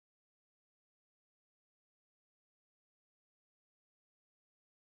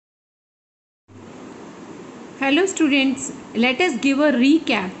Hello students, let us give a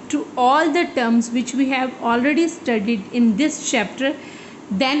recap to all the terms which we have already studied in this chapter.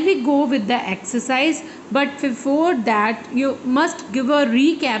 Then we go with the exercise, but before that you must give a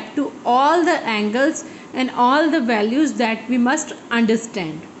recap to all the angles and all the values that we must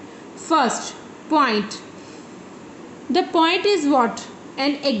understand. First, point. The point is what?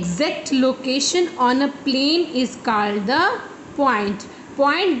 An exact location on a plane is called the point.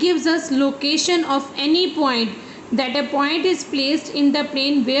 Point gives us location of any point, that a point is placed in the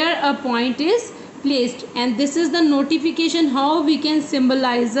plane where a point is placed, and this is the notification how we can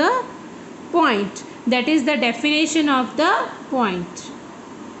symbolize a point. That is the definition of the point.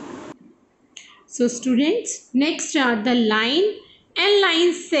 So students, next are the line and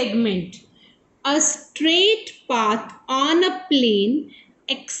line segment. A straight path on a plane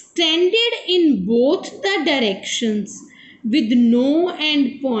extended in both the directions with no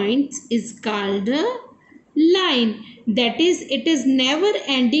end points is called a line. That is, it is never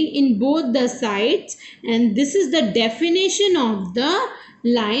ending in both the sides, and this is the definition of the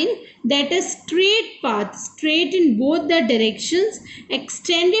line, that a straight path, straight in both the directions,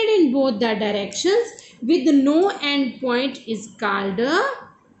 extended in both the directions with no end point is called a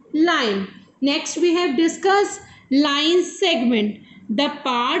line. Next we have discussed line segment. The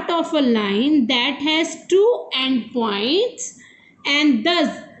part of a line that has two endpoints and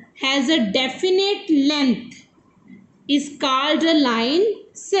thus has a definite length is called a line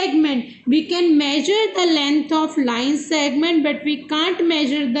segment. We can measure the length of line segment, but we can't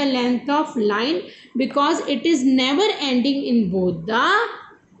measure the length of line because it is never ending in both the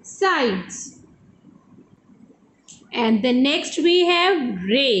sides. And the next we have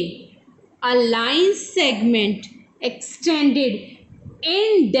ray. A line segment extended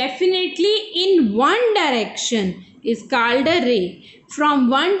indefinitely in one direction is called a ray. From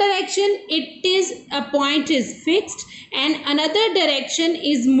one direction a point is fixed and another direction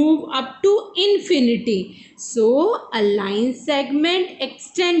is moved up to infinity. So a line segment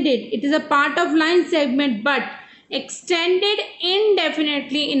extended, it is a part of line segment but extended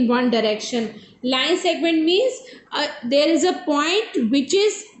indefinitely in one direction. Line segment means there is a point which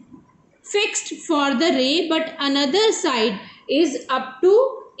is fixed for the ray but another side is up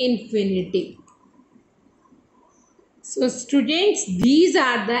to infinity. So students, these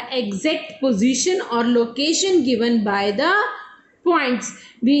are the exact position or location given by the points.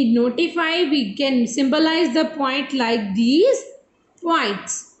 We can symbolize the point like these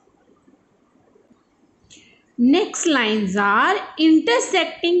points. Next lines are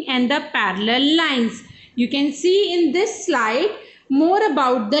intersecting and the parallel lines. You can see in this slide more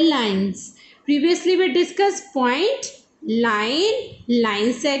about the lines. Previously we discussed point, line,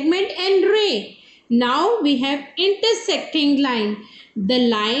 line segment and ray. Now we have intersecting line. The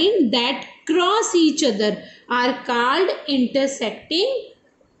line that cross each other are called intersecting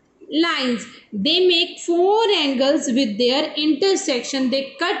lines. They make four angles with their intersection.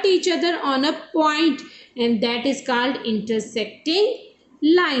 They cut each other on a point and that is called intersecting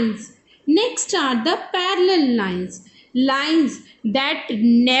lines. Next are the parallel lines. Lines that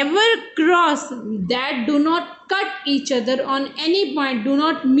never cross, that do not cut each other on any point, do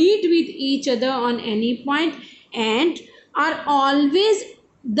not meet with each other on any point and are always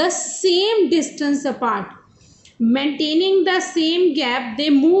the same distance apart. Maintaining the same gap, they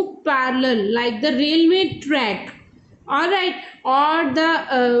move parallel like the railway track. Alright, or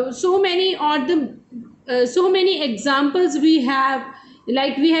the so many examples we have,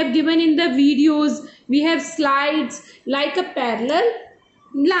 like we have given in the videos, we have slides like a parallel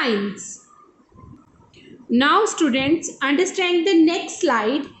lines. Now students, understand the next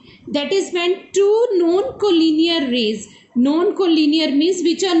slide, that is when two non-collinear rays, non-collinear means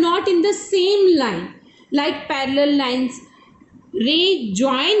which are not in the same line, like parallel lines, ray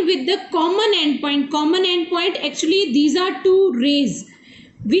join with the common endpoint. Common endpoint, actually these are two rays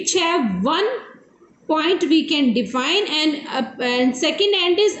which have one point we can define and second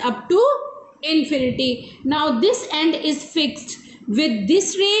end is up to infinity. Now this end is fixed. With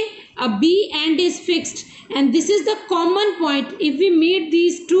this ray a B end is fixed and this is the common point. If we meet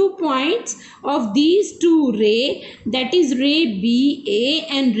these 2 points of these two ray, that is ray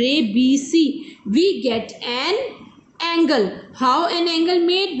BA and ray BC, we get an angle. How an angle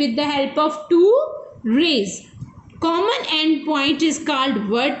made? With the help of two rays. Common end point is called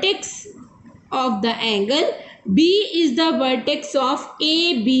vertex of the angle. B is the vertex of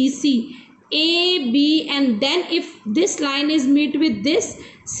ABC. A, B, and then if this line is meet with this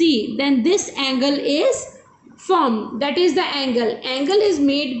C, then this angle is formed. That is the angle. Angle is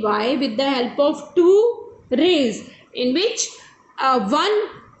made by with the help of two rays in which one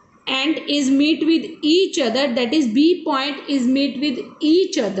and is meet with each other, that is B point is meet with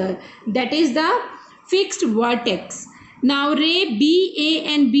each other, that is the fixed vertex. Now ray BA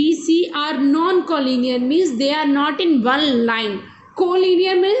and BC are non-collinear, means they are not in one line.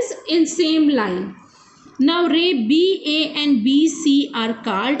 Collinear means in same line. Now ray BA and BC are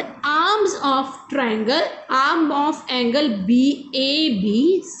called arms of triangle, arm of angle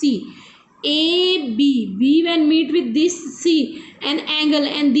BABC. B when meet with this C, an angle,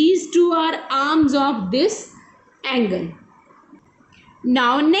 and these two are arms of this angle.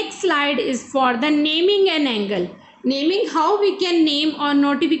 Now next slide is for the naming an angle. Naming, how we can name or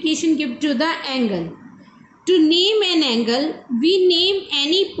notification give to the angle. To name an angle, we name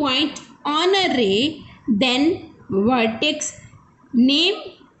any point on a ray, then vertex, name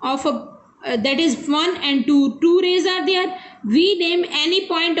of a that is 1 and 2. Two rays are there. We name any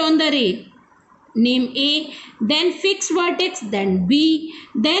point on the ray. Name A, then fixed vertex, then B,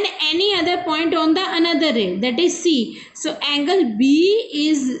 then any other point on the another ray, that is C. So angle B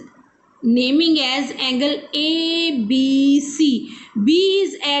is naming as angle ABC. B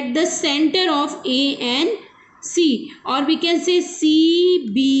is at the center of A and C, or we can say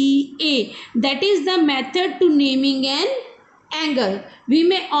CBA. That is the method to naming an angle. We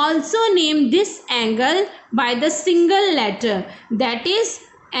may also name this angle by the single letter, that is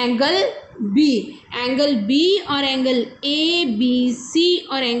angle B. Angle B or angle ABC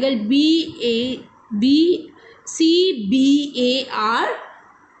or angle CBA are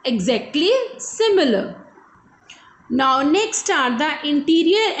exactly similar. Now next are the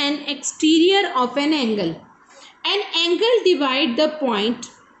interior and exterior of an angle. An angle divides the point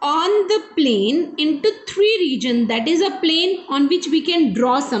on the plane into three regions, that is a plane on which we can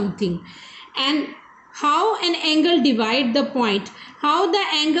draw something. And how an angle divide the point, how the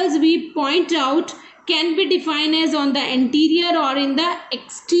angles we point out can be defined as on the interior or in the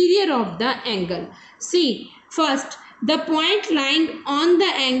exterior of the angle. See, first the point lying on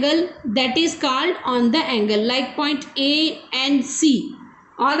the angle, that is called on the angle, like point A and C.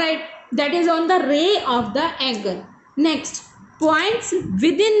 Alright, that is on the ray of the angle. Next, points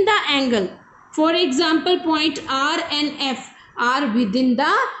within the angle. For example, point R and F are within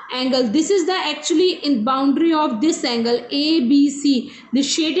the angle. This is the actually in boundary of this angle ABC. The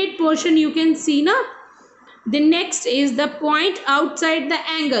shaded portion you can see now. The next is the point outside the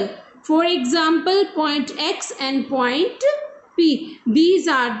angle. For example, point X and point P. These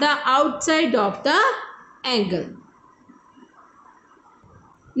are the outside of the angle.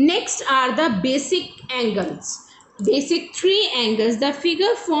 Next are the basic angles. Basic three angles. The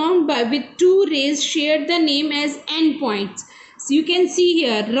figure formed by with two rays shared the name as endpoints. So you can see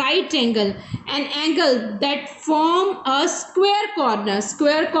here right angle, an angle that form a square corner.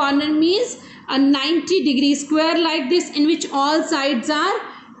 Square corner means a 90-degree square like this in which all sides are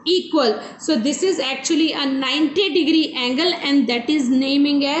equal. So this is actually a 90-degree angle and that is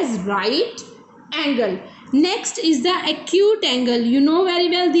naming as right angle. Next is the acute angle. You know very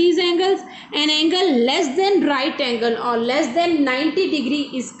well these angles. An angle less than right angle or less than 90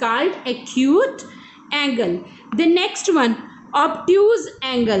 degree is called acute angle. The next one, obtuse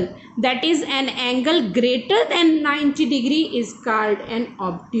angle, that is an angle greater than 90 degree is called an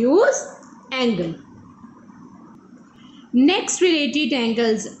obtuse angle. Next related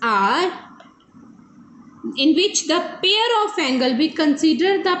angles are in which the pair of angle, we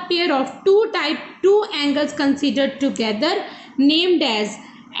consider the pair of two angles considered together named as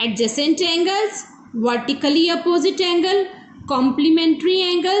adjacent angles, vertically opposite angle, complementary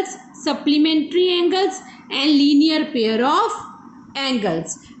angles, supplementary angles, and linear pair of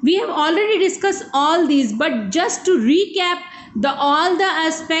angles. We have already discussed all these, but just to recap all the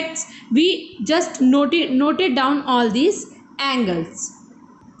aspects, we just noted down all these angles.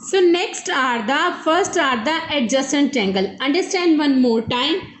 So next are first are the adjacent angle. Understand one more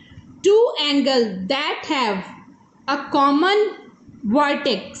time. Two angles that have a common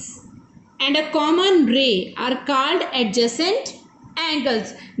vertex and a common ray are called adjacent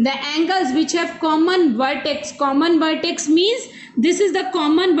angles. The angles which have common vertex means this is the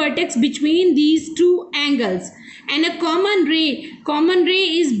common vertex between these two angles, and a common ray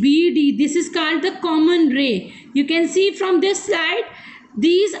is BD. This is called the common ray. You can see from this slide,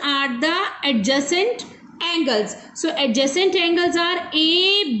 these are the adjacent angles. So adjacent angles are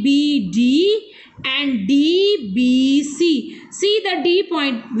ABD and DBC. See the D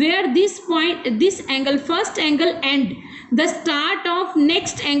point, where this angle, first angle end, the start of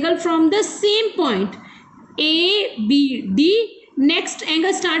next angle from the same point ABD, next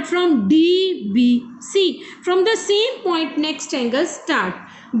angle start from DBC. From the same point next angle start.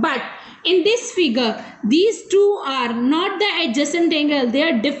 But In this figure, these two are not the adjacent angle. They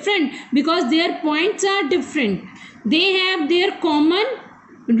are different because their points are different. They have their common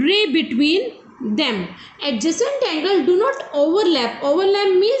ray between them. Adjacent angle do not overlap.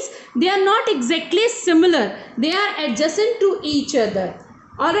 Overlap means they are not exactly similar. They are adjacent to each other.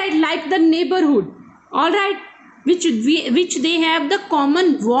 Alright, like the neighborhood. Alright, which they have the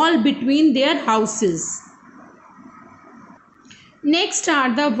common wall between their houses. Next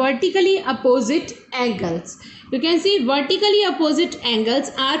are the vertically opposite angles. You can see vertically opposite angles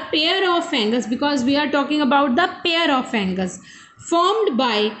are pair of angles, because we are talking about the pair of angles formed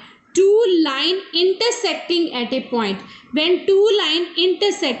by two lines intersecting at a point. When two lines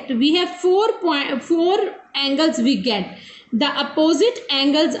intersect, we have four angles we get. The opposite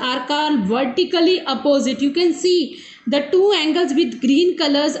angles are called vertically opposite. You can see the two angles with green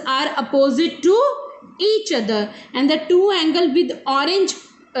colors are opposite to each other, and the two angles with orange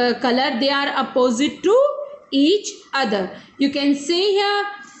color, they are opposite to each other. You can say here,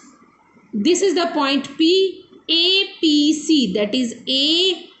 this is the point P, APC, that is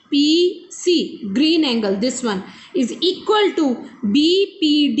APC, green angle, this one is equal to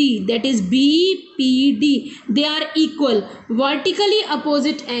BPD, that is BPD. They are equal. Vertically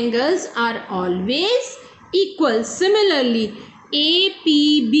opposite angles are always equal. Similarly,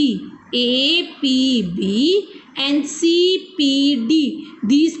 APB and CPD,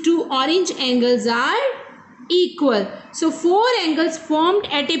 these two orange angles are equal. So four angles formed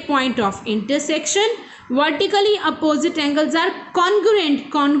at a point of intersection. Vertically opposite angles are congruent.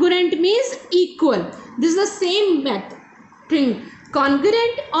 Congruent means equal. This is the same thing,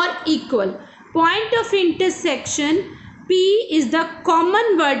 congruent or equal. Point of intersection P is the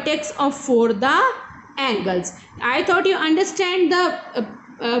common vertex of the angles. I thought you understand the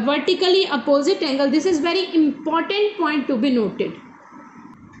vertically opposite angle. This is very important point to be noted.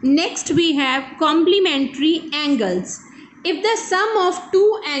 Next we have complementary angles. If the sum of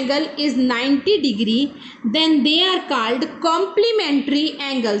two angles is 90 degree, then they are called complementary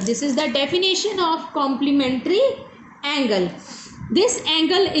angles. This is the definition of complementary angle. This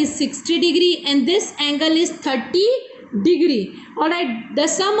angle is 60 degree and this angle is 30 degree. Alright, the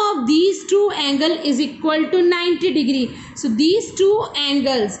sum of these two angles is equal to 90 degree. So these two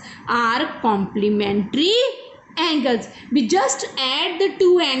angles are complementary angles. We just add the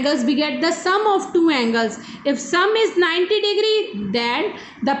two angles, we get the sum of two angles. If sum is 90 degree, then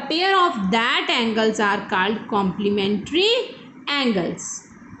the pair of that angles are called complementary angles.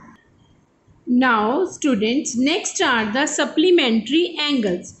 Now students, next are the supplementary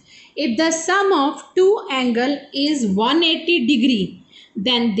angles. If the sum of two angles is 180 degree,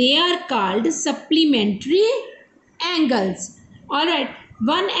 then they are called supplementary angles. Alright,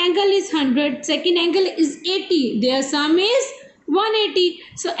 one angle is 100, second angle is 80. Their sum is 180.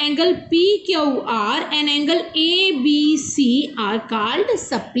 So angle PQR and angle ABC are called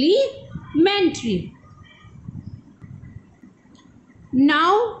supplementary.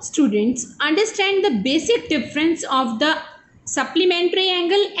 Now students, understand the basic difference of the supplementary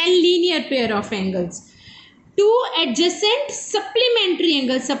angle and linear pair of angles. Two adjacent supplementary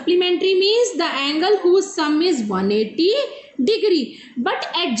angles. Supplementary means the angle whose sum is 180 degree, but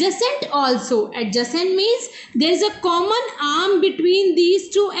adjacent also. Adjacent means there is a common arm between these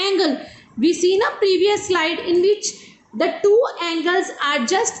two angles. We see in a previous slide in which the two angles are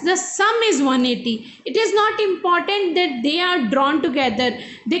just the sum is 180. It is not important that they are drawn together.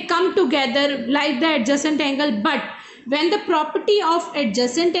 They come together like the adjacent angle, but when the property of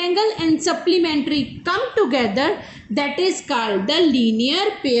adjacent angle and supplementary come together, that is called the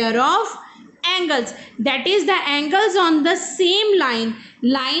linear pair of angles. That is, the angles on the same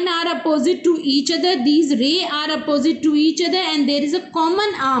line are opposite to each other. These rays are opposite to each other and there is a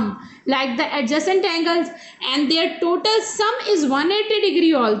common arm like the adjacent angles, and their total sum is 180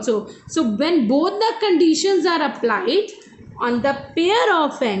 degree also. So when both the conditions are applied on the pair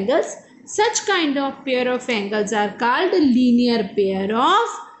of angles, such kind of pair of angles are called linear pair of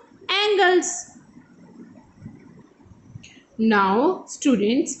angles. Now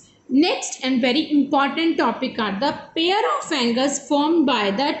students, next and very important topic are the pair of angles formed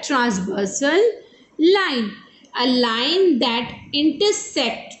by the transversal line. A line that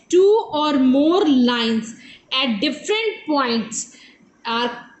intersect two or more lines at different points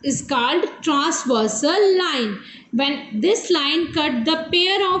is called transversal line. When this line cut the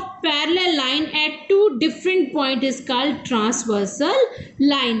pair of parallel line at two different points is called transversal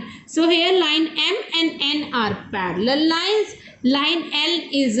line. So here line M and N are parallel lines. Line L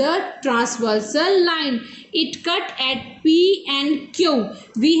is a transversal line. It cut at P and Q.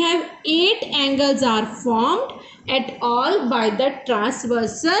 We have 8 angles are formed at all by the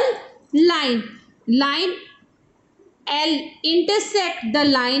transversal Line L intersect the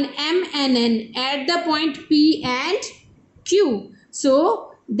line M and N at the point P and Q.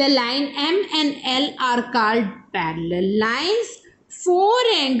 So the line M and L are called parallel lines. 4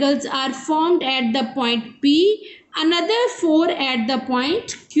 angles are formed at the point P, another 4 at the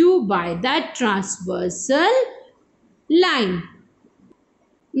point Q by the transversal line.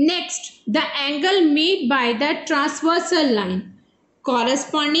 Next, the angle made by the transversal line.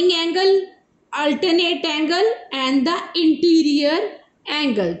 Corresponding angle, alternate angle and the interior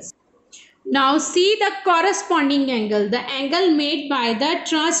angles. Now see the corresponding angle, the angle made by the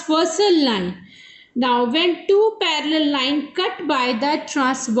transversal line. Now when two parallel lines cut by the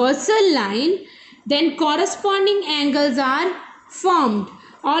transversal line, then corresponding angles are formed.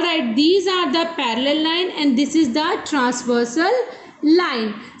 Alright, these are the parallel line and this is the transversal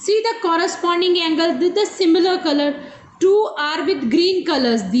line. See the corresponding angle with the similar color. Two are with green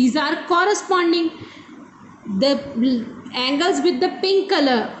colors. These are corresponding. The angles with the pink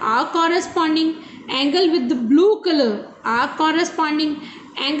color are corresponding. Angle with the blue color are corresponding.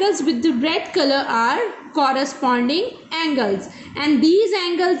 Angles with the red color are corresponding angles. And these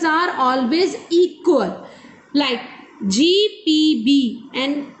angles are always equal. Like GPB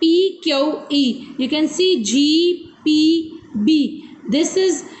and PQE. You can see GPB. This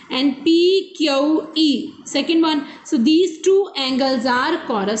is and PQE. Second one. So these two angles are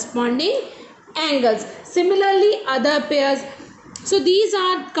corresponding angles. Similarly, other pairs. So these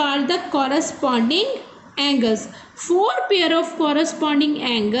are called the corresponding angles. 4 pair of corresponding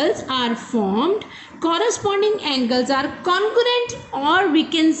angles are formed. Corresponding angles are congruent or we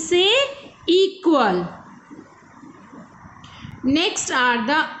can say equal. Next are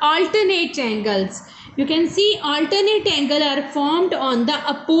the alternate angles. You can see alternate angle are formed on the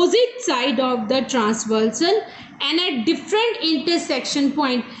opposite side of the transversal and at different intersection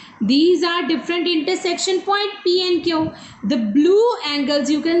point. These are different intersection point P and Q. The blue angles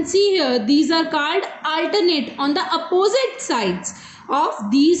you can see here, these are called alternate on the opposite sides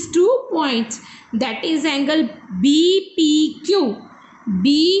of these 2 points. That is angle BPQ,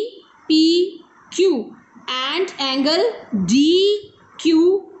 BPQ and angle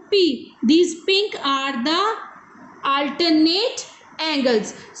DQP. These pink are the alternate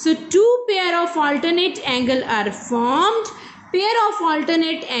angles. So 2 pair of alternate angle are formed. Pair of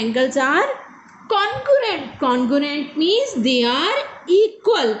alternate angles are congruent. Congruent means they are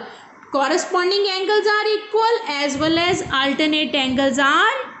equal. Corresponding angles are equal as well as alternate angles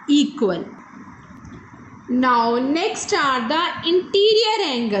are equal. Now next are the interior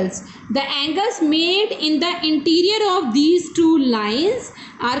angles. The angles made in the interior of these 2 lines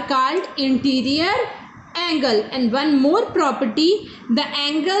are called interior angle. And one more property, the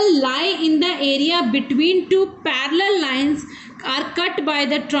angle lie in the area between 2 parallel lines are cut by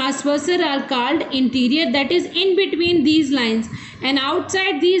the transversal are called interior, that is in between these lines, and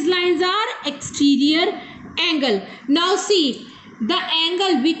outside these lines are exterior angle. Now see the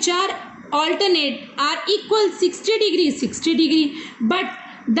angle which are alternate are equal 60 degree, but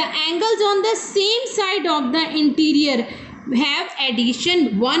the angles on the same side of the interior have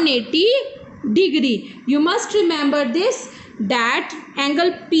addition 180 degree. You must remember this, that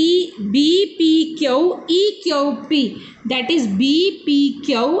angle BPQ EQP, that is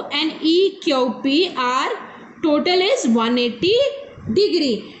BPQ and EQP are total is 180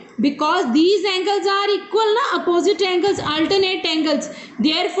 degree. Because these angles are equal, opposite angles, alternate angles,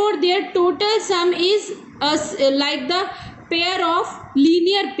 therefore their total sum is like the pair of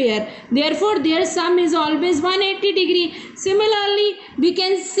linear pair, therefore their sum is always 180 degree. Similarly, we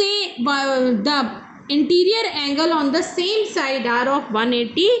can say the interior angle on the same side are of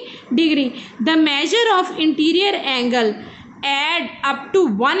 180 degree. The measure of interior angle add up to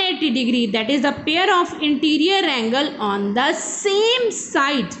 180 degree, that is the pair of interior angle on the same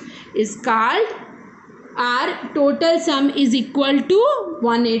side is called, our total sum is equal to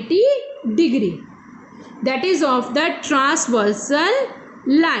 180 degree, that is of the transversal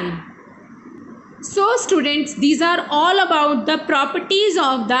line. So students, these are all about the properties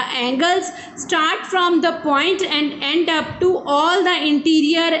of the angles, start from the point and end up to all the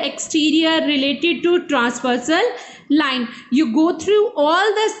interior, exterior related to transversal line. You go through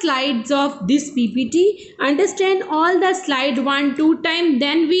all the slides of this PPT, understand all the slide 1-2 times,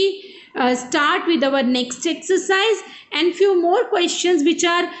 then we start with our next exercise and few more questions which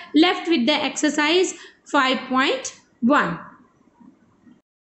are left with the exercise 5.1.